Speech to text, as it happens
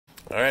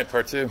All right,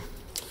 part two.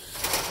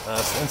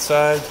 So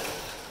inside,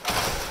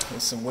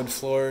 there's some wood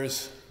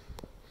floors,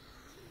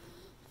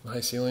 high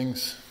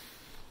ceilings.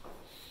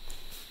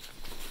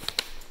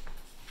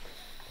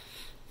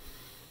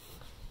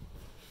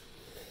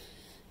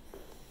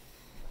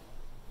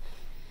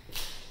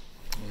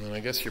 And then I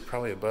guess you're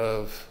probably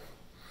above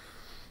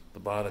the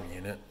bottom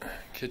unit.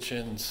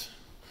 Kitchens,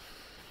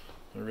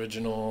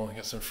 original, I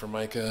got some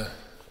Formica,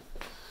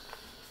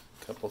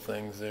 couple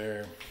things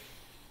there.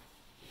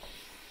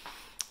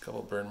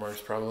 Couple burn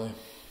marks probably.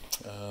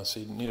 So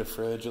you need a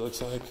fridge, it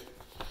looks like.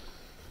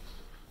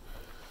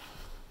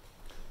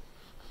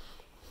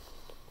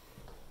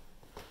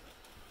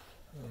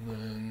 And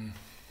then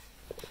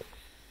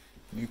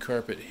new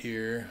carpet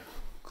here,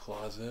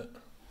 closet.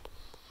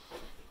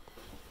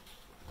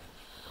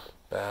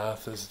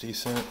 Bath is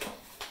decent.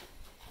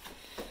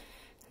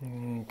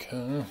 Okay.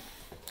 And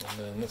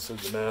then this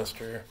is the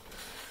master.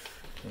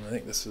 And I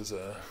think this is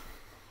a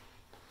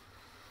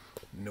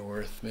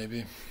north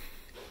maybe.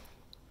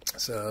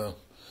 So,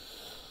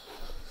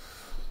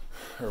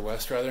 or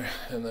west rather,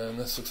 and then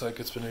this looks like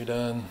it's been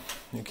redone.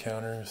 New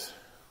counters,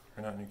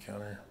 or not new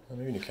counter, well,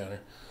 maybe new counter,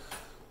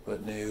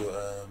 but new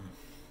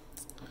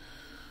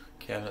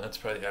cabinet. That's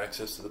probably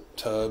access to the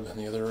tub in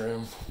the other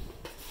room.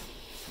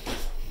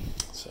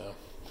 So,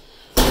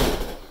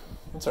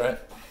 that's alright.